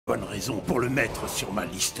Bonne raison pour le mettre sur ma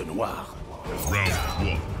liste noire. Round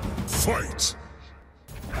 1. Fight!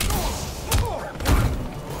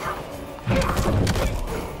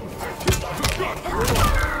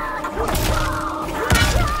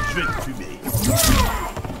 Je vais te fumer.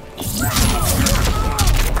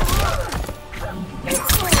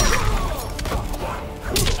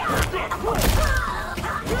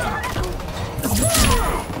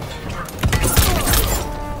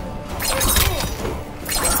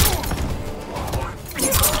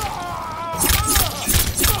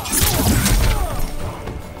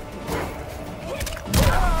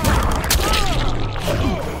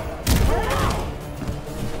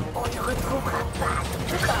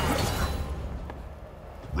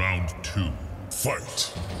 Round 2.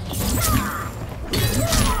 Fight!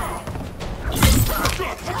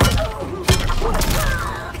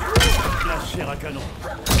 La chair à canon.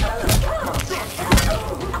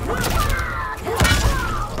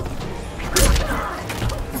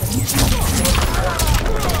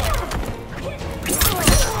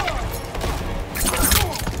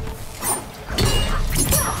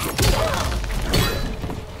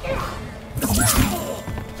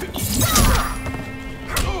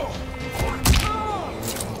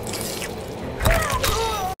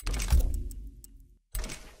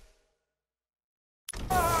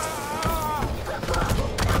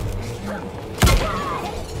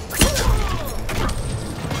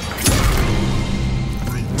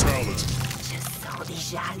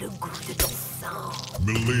 Déjà le goût de ton sang.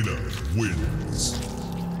 Mileena wins.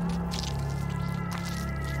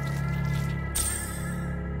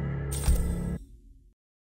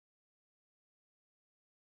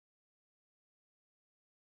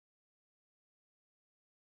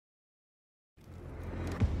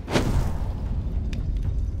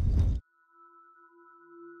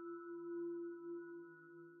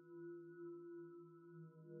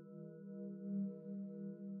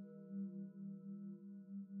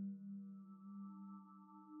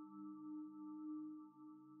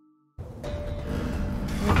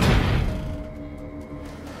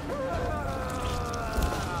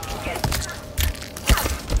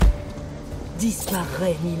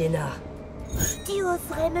 Disparais, mileena. Tu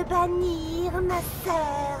oserais me bannir, ma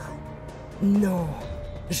sœur? Non,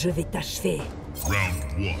 je vais t'achever. Round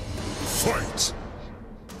 1. Fight!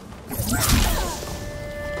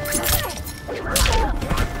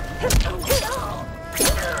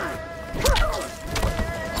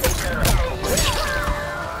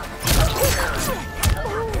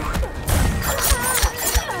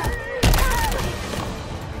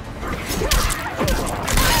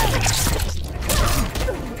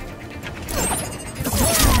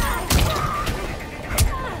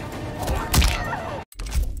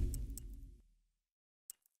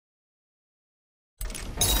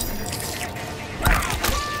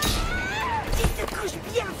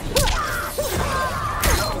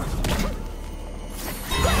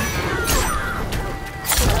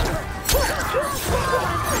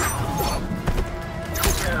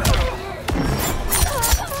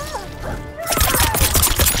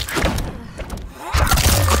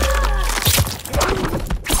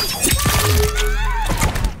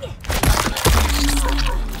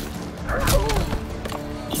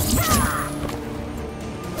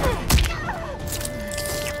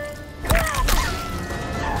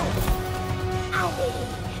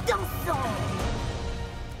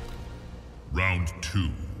 Round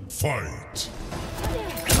 2. Fight!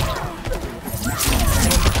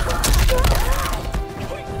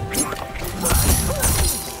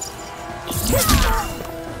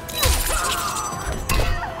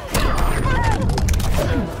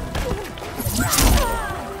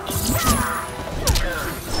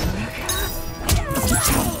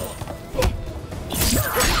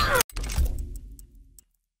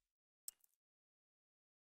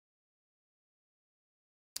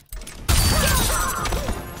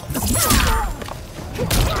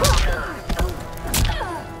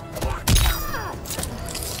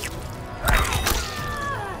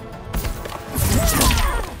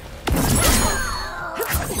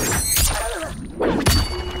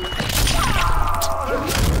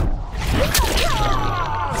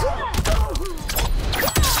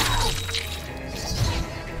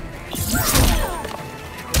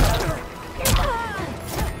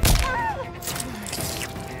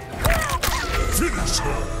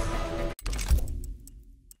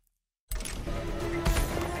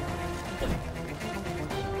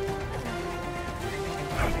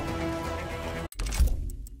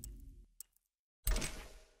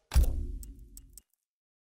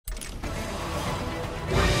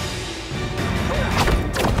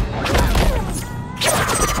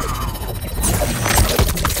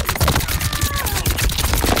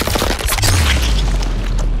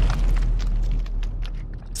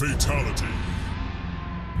 Fatality.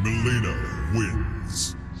 Mileena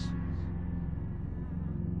wins.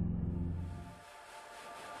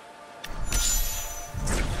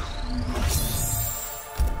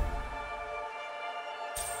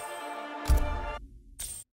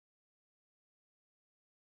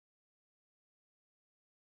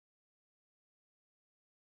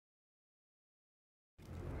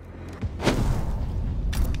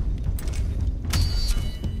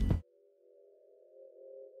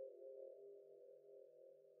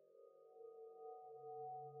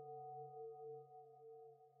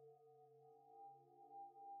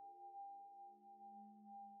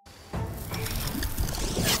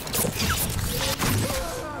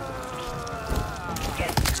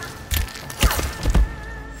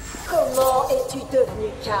 Comment es-tu devenu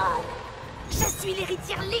calme? Je suis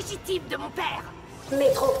l'héritière légitime de mon père.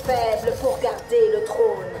 Mais trop faible pour garder le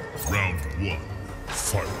trône. Round 1.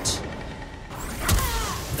 Fight.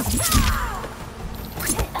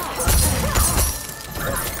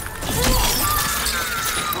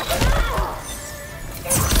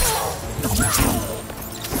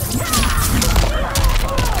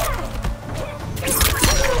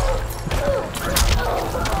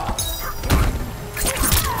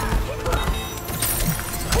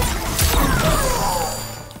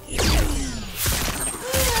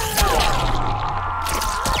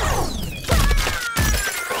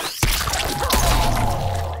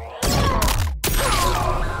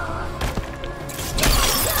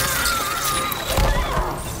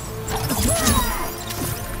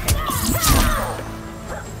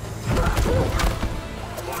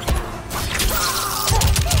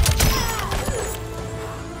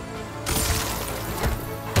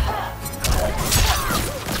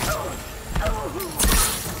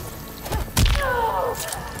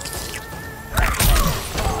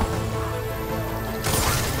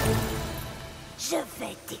 Je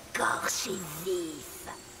vais t'écorcher vif.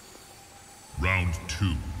 Round 2.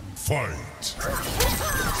 Fight.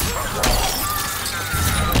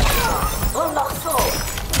 En morceaux.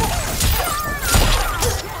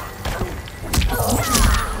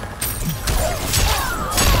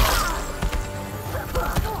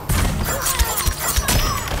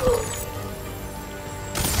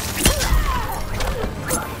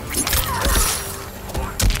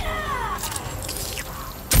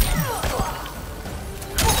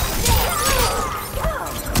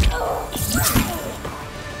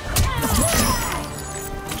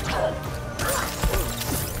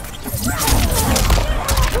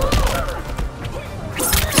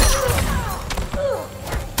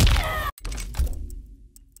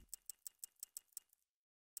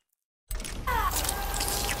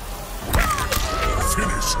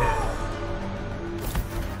 Finish her.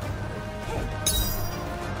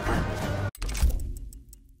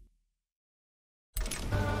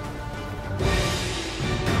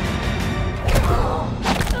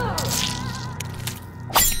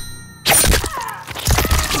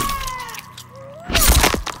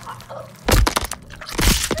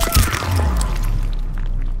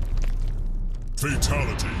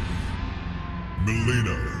 Fatality.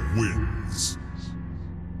 Mileena wins.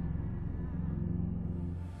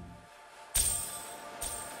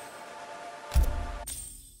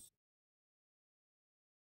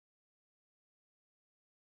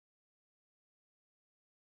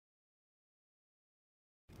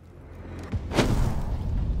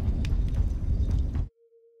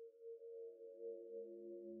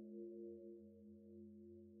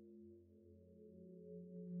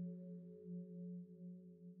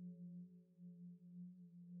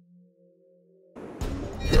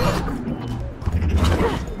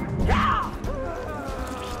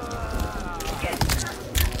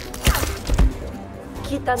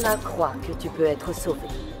 Kitana croit que tu peux être sauvé.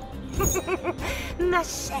 Ma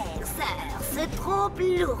chère sœur se trompe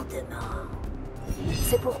lourdement.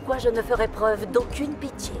 C'est pourquoi je ne ferai preuve d'aucune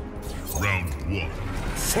pitié. Round 1.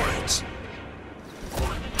 Fight.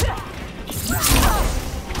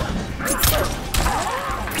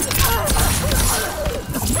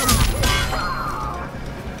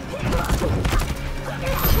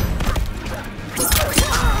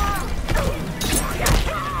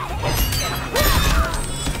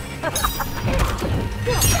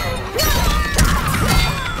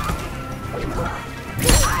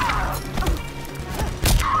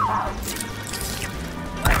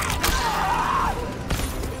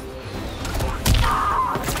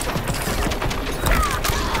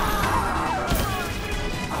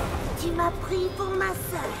 Tu m'as pris pour ma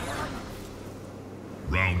sœur.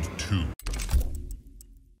 Round 2.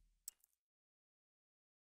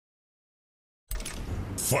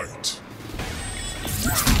 Fight.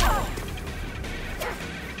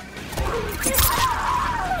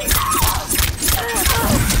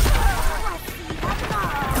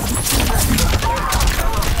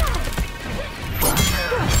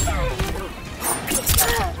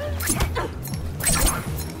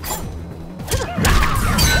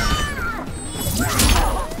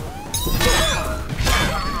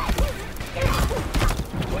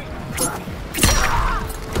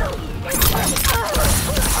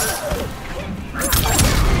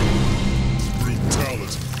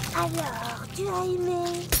 Alors, tu as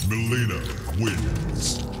aimé? Mileena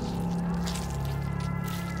wins.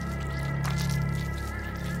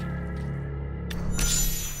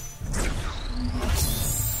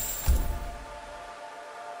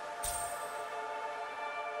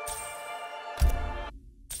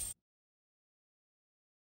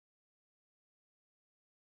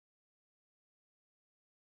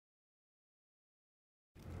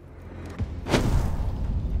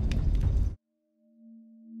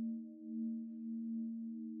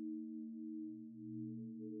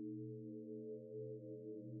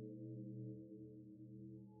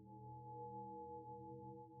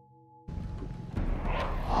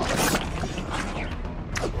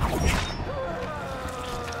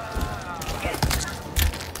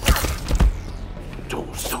 Ton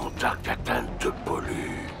sang d'Arcatan te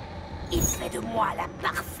pollue. Il fait de moi la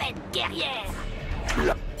parfaite guerrière.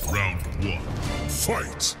 Round 1.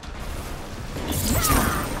 Fight!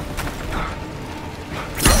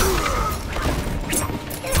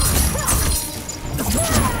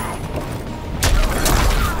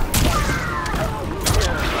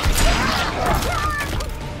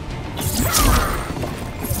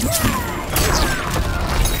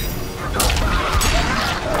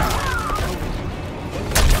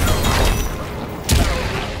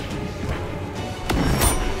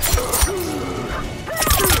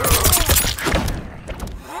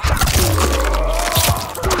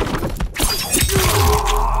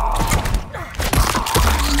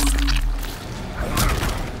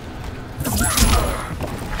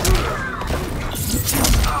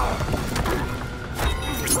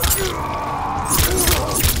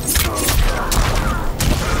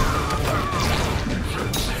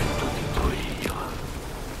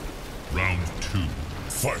 Round 2.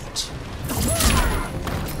 Fight!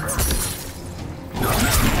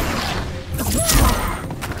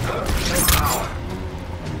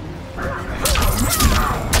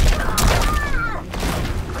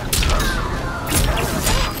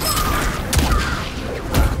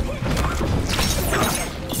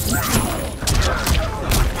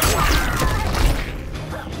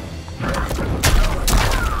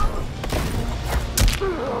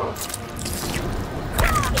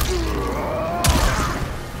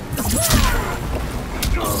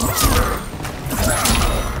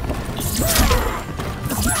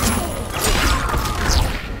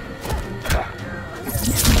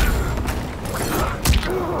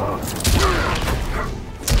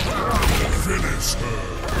 Finish her!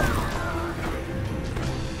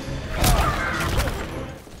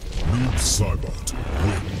 Noob Saibot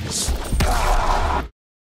wins.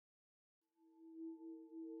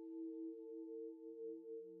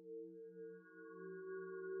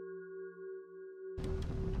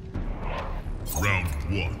 Round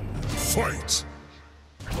 1. Fight!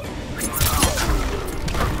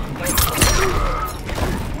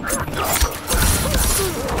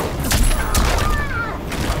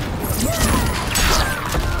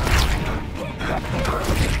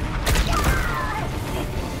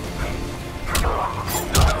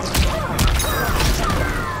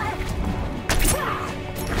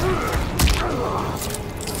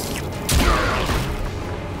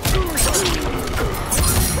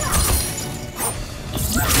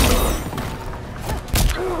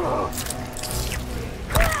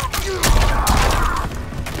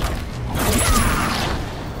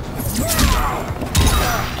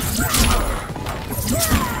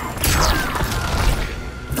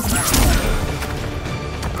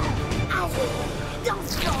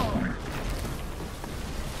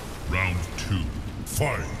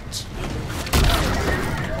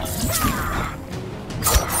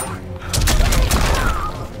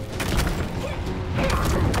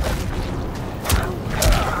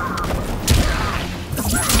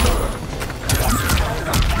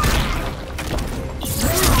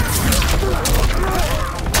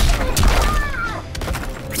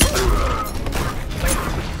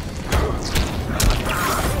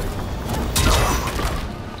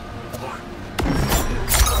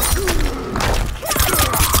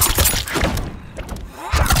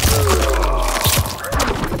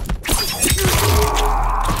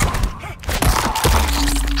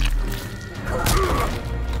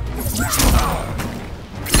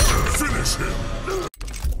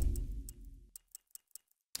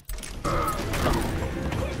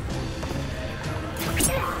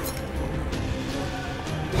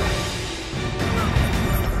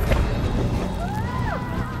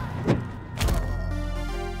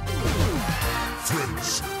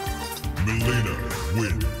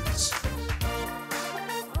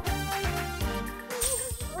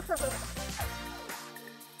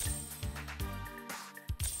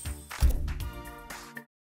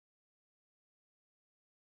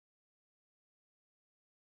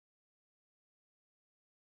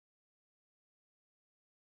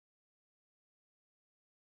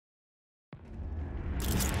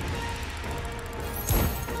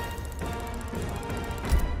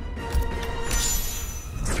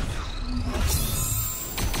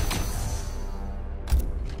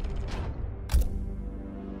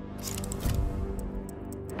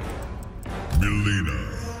 Mileena.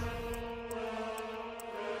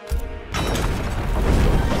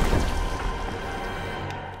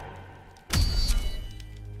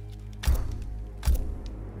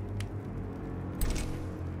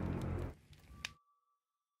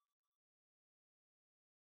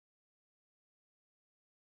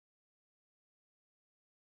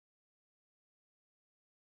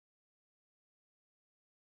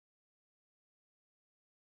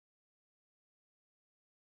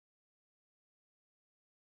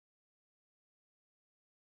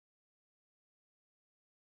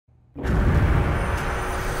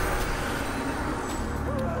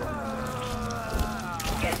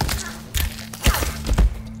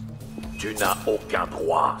 Tu n'as aucun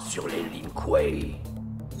droit sur les ligne.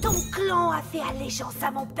 Ton clan a fait allégeance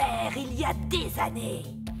à mon père il y a des années.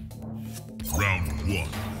 Round 1.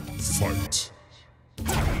 Fight.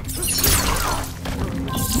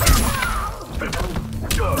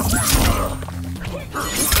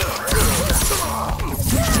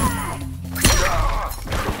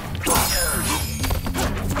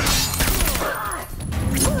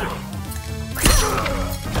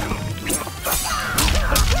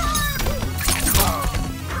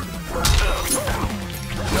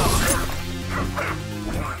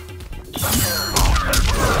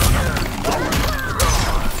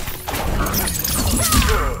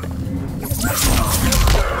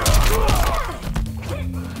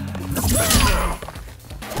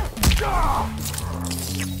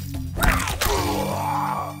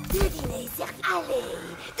 Le dîner est servi. Allez,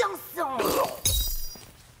 dansons.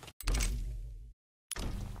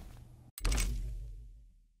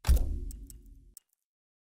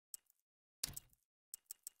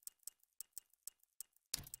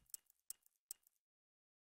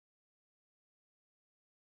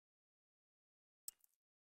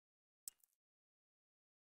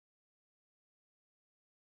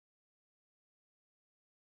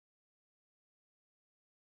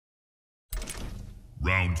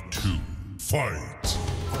 Round 2. Fight.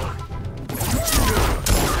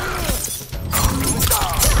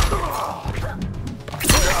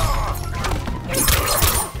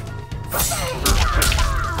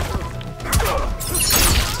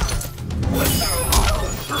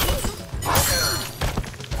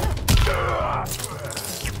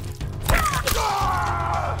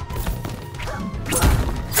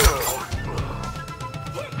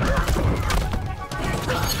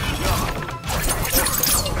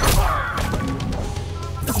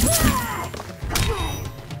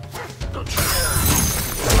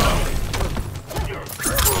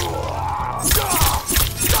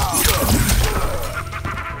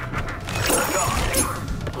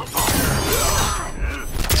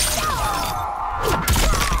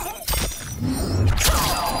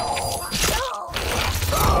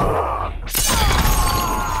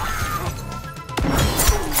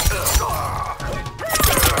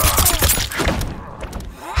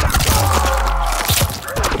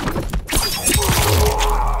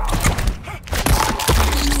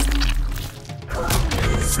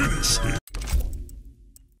 Finish him.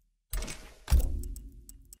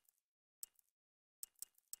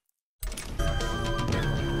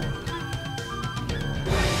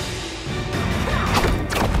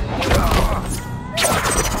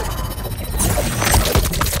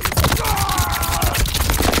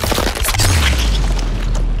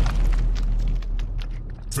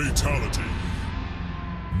 Fatality.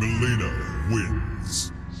 Mileena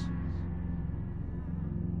wins.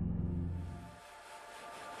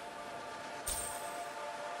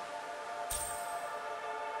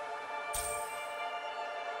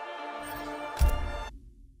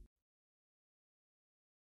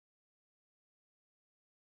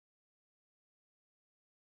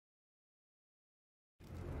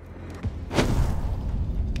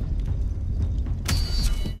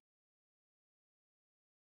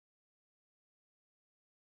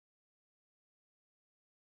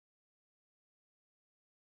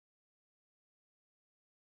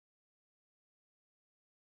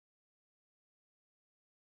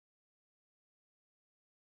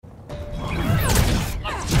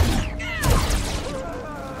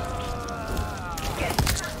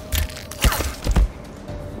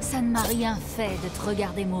 m'a rien fait de te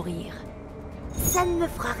regarder mourir. Ça ne me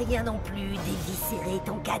fera rien non plus d'éviscérer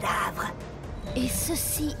ton cadavre. Et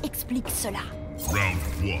ceci explique cela. Round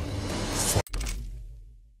 1. Fight.